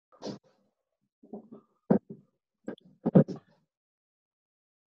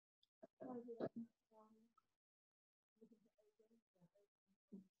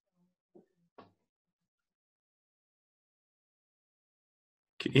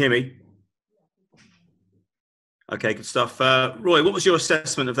Can you hear me? Okay, good stuff. Roy, what was your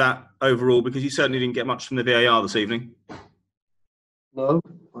assessment of that overall? Because you certainly didn't get much from the VAR this evening. No,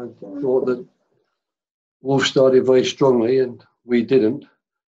 I thought that Wolves started very strongly and we didn't.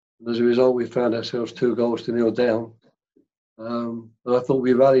 And as a result, we found ourselves 2-0 down. But I thought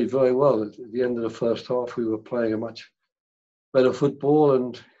we rallied very well. At the end of the first half, we were playing a much better football,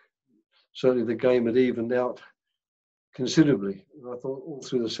 and certainly the game had evened out considerably. And I thought all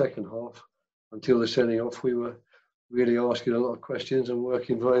through the second half, until the sending off, we were really asking a lot of questions and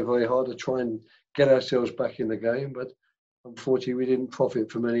working very, very hard to try and get ourselves back in the game. But unfortunately, we didn't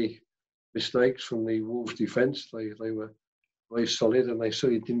profit from any mistakes from the Wolves' defence. They were very solid and they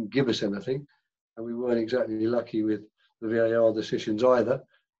certainly didn't give us anything. And we weren't exactly lucky with the VAR decisions either.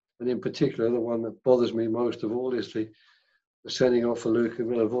 And in particular, the one that bothers me most of all is the sending off of Luka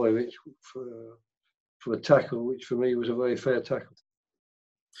Milivojevic for a tackle, which for me was a very fair tackle.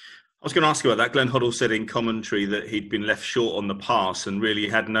 I was going to ask you about that. Glenn Hoddle said in commentary that he'd been left short on the pass and really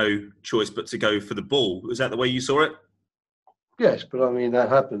had no choice but to go for the ball. Was that the way you saw it? Yes, but I mean, that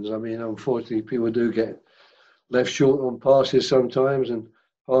happens. I mean, unfortunately, people do get left short on passes sometimes, and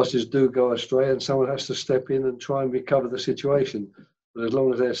passes do go astray, and someone has to step in and try and recover the situation. But as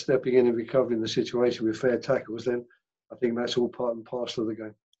long as they're stepping in and recovering the situation with fair tackles, then I think that's all part and parcel of the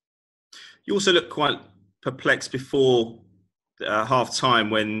game. You also looked quite perplexed before half-time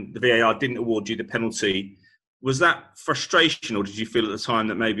when the VAR didn't award you the penalty. Was that frustration, or did you feel at the time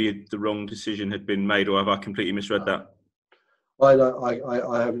that maybe the wrong decision had been made, or have I completely misread that?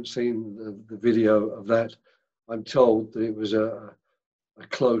 I haven't seen the video of that. I'm told that it was a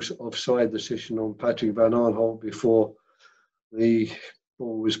close offside decision on Patrick Van Aanholt before the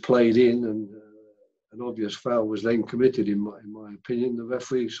ball was played in, and an obvious foul was then committed. In my opinion, the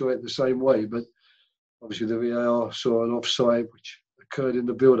referee saw it the same way, but obviously the VAR saw an offside which occurred in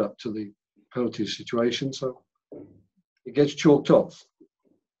the build-up to the penalty situation, so it gets chalked off.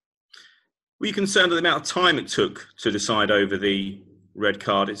 Were you concerned at the amount of time it took to decide over the red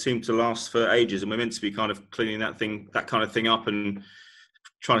card? It seemed to last for ages, and we're meant to be kind of cleaning that kind of thing up and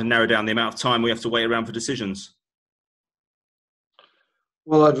trying to narrow down the amount of time we have to wait around for decisions.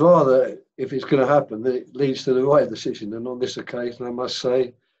 Well, I'd rather, if it's going to happen, that it leads to the right decision. And on this occasion, I must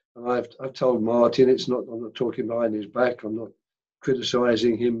say, and I've told Martin, I'm not talking behind his back. I'm not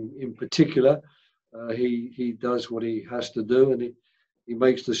criticising him in particular. He does what he has to do, and he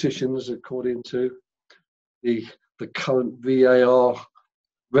makes decisions according to the current VAR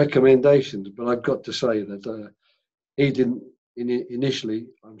recommendations. But I've got to say that he didn't initially,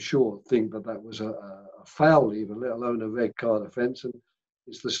 I'm sure, think that was a foul even, let alone a red card offence. And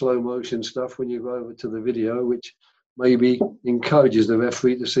it's the slow motion stuff when you go over to the video, which maybe encourages the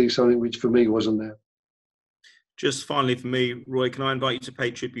referee to see something which for me wasn't there. Just finally for me, Roy, can I invite you to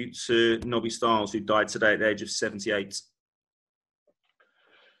pay tribute to Nobby Stiles, who died today at the age of 78?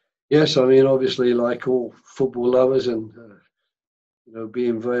 Yes, I mean, obviously, like all football lovers, and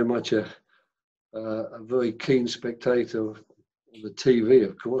being very much a very keen spectator of the TV,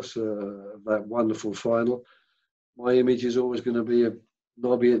 of course, of that wonderful final, my image is always going to be a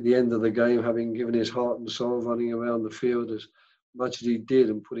Nobby at the end of the game, having given his heart and soul, running around the field as much as he did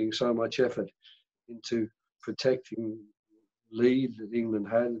and putting so much effort into protecting lead that England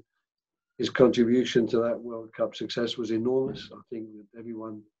had. His contribution to that World Cup success was enormous. I think that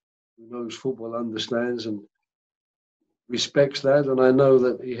everyone who knows football understands and respects that, and I know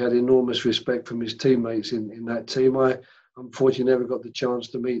that he had enormous respect from his teammates in that team. I unfortunately never got the chance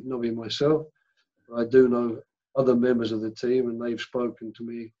to meet Nobby myself, but I do know other members of the team, and they've spoken to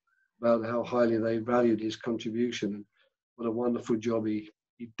me about how highly they valued his contribution and what a wonderful job he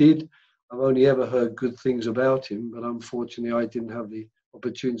did. I've only ever heard good things about him, but unfortunately I didn't have the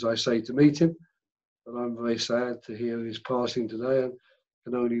opportunities, I say, to meet him. But I'm very sad to hear his passing today, and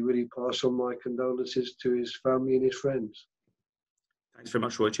can only really pass on my condolences to his family and his friends. Thanks very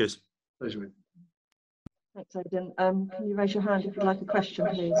much, Roy. Cheers. Pleasure, mate. Thanks, Aidan. Can you raise your hand if you'd like a question,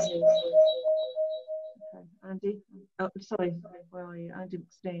 please? Okay, Andy. Oh, sorry, where are you? Andy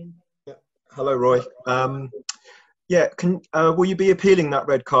McSteen. Yeah. Hello, Roy. Will you be appealing that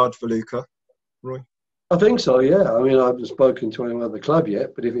red card for Luka, Roy? I think so, yeah. I mean, I haven't spoken to anyone at the club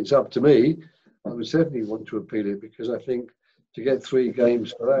yet, but if it's up to me, I would certainly want to appeal it, because I think to get 3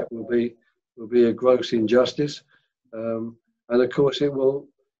 games for that will be a gross injustice, and of course it will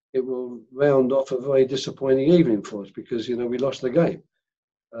round off a very disappointing evening for us, because we lost the game.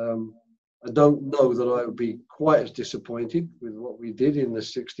 I don't know that I would be quite as disappointed with what we did in the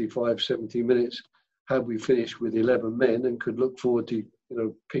 65, 70 minutes had we finished with 11 men and could look forward to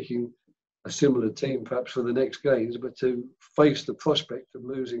picking a similar team perhaps for the next games, but to face the prospect of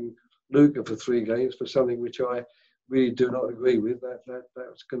losing Luca for 3 games for something which I really do not agree with,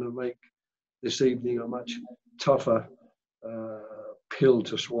 that's going to make this evening a much tougher pill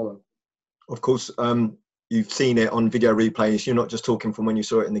to swallow. Of course, you've seen it on video replays. You're not just talking from when you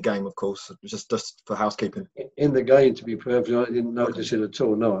saw it in the game, of course, just for housekeeping. In the game, to be perfect, I didn't notice it at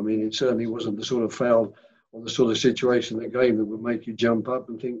all. No, I mean, it certainly wasn't the sort of foul or the sort of situation in the game that would make you jump up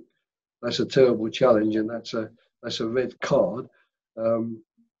and think that's a terrible challenge and that's a red card. The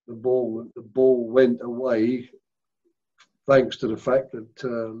ball went away thanks to the fact that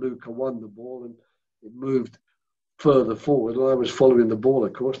Luca won the ball and it moved further forward. And I was following the ball,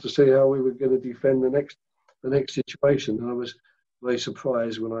 of course, to see how we were going to defend the next situation. And I was very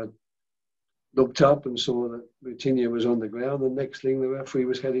surprised when I looked up and saw that Coutinho was on the ground. The next thing, the referee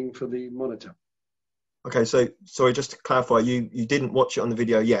was heading for the monitor. Okay, so sorry, just to clarify, you didn't watch it on the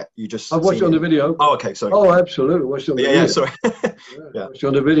video yet. You just I watched it on the video. Oh, okay, sorry. Oh, absolutely, watched it on the video. Yeah, sorry. Yeah. Watched it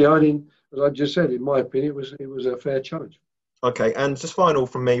on the video. I didn't, as I just said, in my opinion, it was a fair challenge. Okay, and just final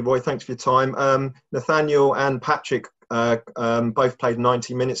from me, Roy. Thanks for your time. Nathaniel and Patrick both played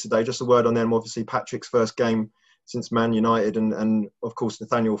 90 minutes today. Just a word on them. Obviously, Patrick's first game since Man United, and of course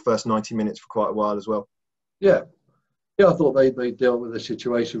Nathaniel first 90 minutes for quite a while as well. Yeah, I thought they dealt with the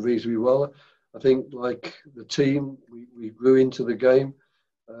situation reasonably well. I think, like the team, we grew into the game.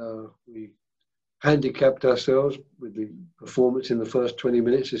 We handicapped ourselves with the performance in the first 20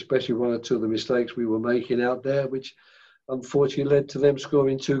 minutes, especially 1 or 2 of the mistakes we were making out there, which unfortunately led to them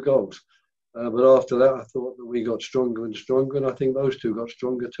scoring 2 goals. But after that, I thought that we got stronger and stronger, and I think those 2 got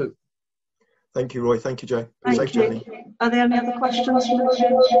stronger too. Thank you, Roy. Thank you, Joe. Thank you. Are there any other questions from the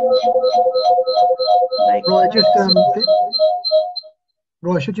Roy,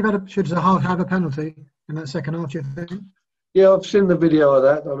 Roy, should Zaha have a penalty in that second half, do you think? Yeah, I've seen the video of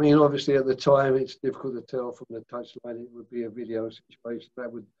that. I mean, obviously at the time it's difficult to tell from the touchline. It would be a video situation.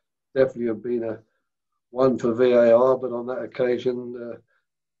 That would definitely have been a one for VAR, but on that occasion the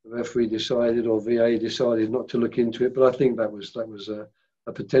referee decided, or VA decided, not to look into it. But I think that was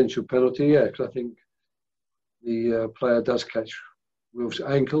a potential penalty. Yeah, because I think the player does catch Wilf's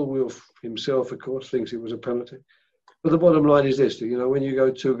ankle. Wilf himself, of course, thinks it was a penalty. But the bottom line is this: when you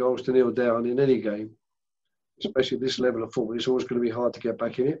go 2-0 down in any game, especially at this level of football, it's always going to be hard to get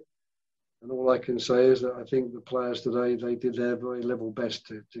back in it. And all I can say is that I think the players today, they did their very level best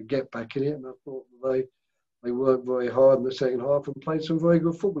to get back in it. And I thought they worked very hard in the second half and played some very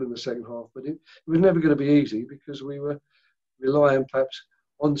good football in the second half. But it was never going to be easy, because we were relying perhaps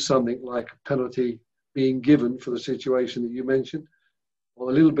on something like a penalty being given for the situation that you mentioned,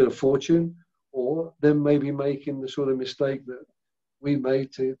 or a little bit of fortune, or them maybe making the sort of mistake that we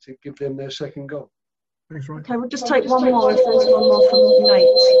made to give them their second goal. Thanks, Roy. Okay, we'll just take one more if there's one more from Nate.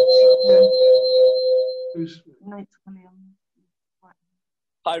 Who's Nate.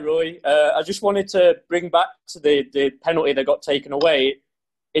 Hi, Roy. I just wanted to bring back to the penalty that got taken away.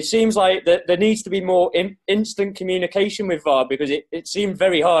 It seems like that there needs to be more instant communication with VAR, because it seemed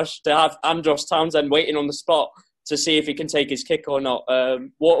very harsh to have Andros Townsend waiting on the spot to see if he can take his kick or not.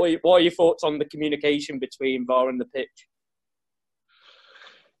 What are your thoughts on the communication between VAR and the pitch?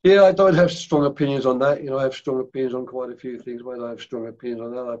 Yeah, I don't have strong opinions on that. I have strong opinions on quite a few things. Whether I have strong opinions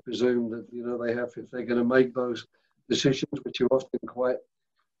on that, I presume that they have, if they're going to make those decisions, which are often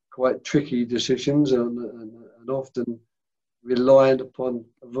quite tricky decisions and often reliant upon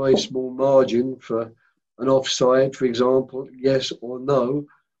a very small margin for an offside, for example, yes or no.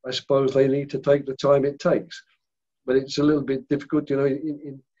 I suppose they need to take the time it takes. But it's a little bit difficult,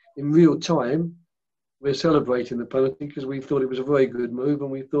 in real time. We're celebrating the penalty because we thought it was a very good move, and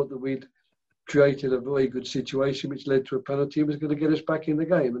we thought that we'd created a very good situation which led to a penalty and was going to get us back in the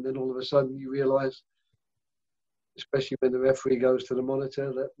game. And then all of a sudden you realise, especially when the referee goes to the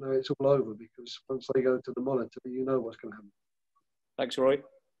monitor, that no, it's all over, because once they go to the monitor, you know what's going to happen. Thanks, Roy.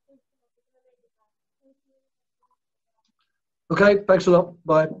 Okay, thanks a lot.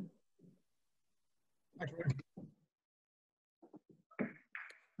 Bye. Thank you.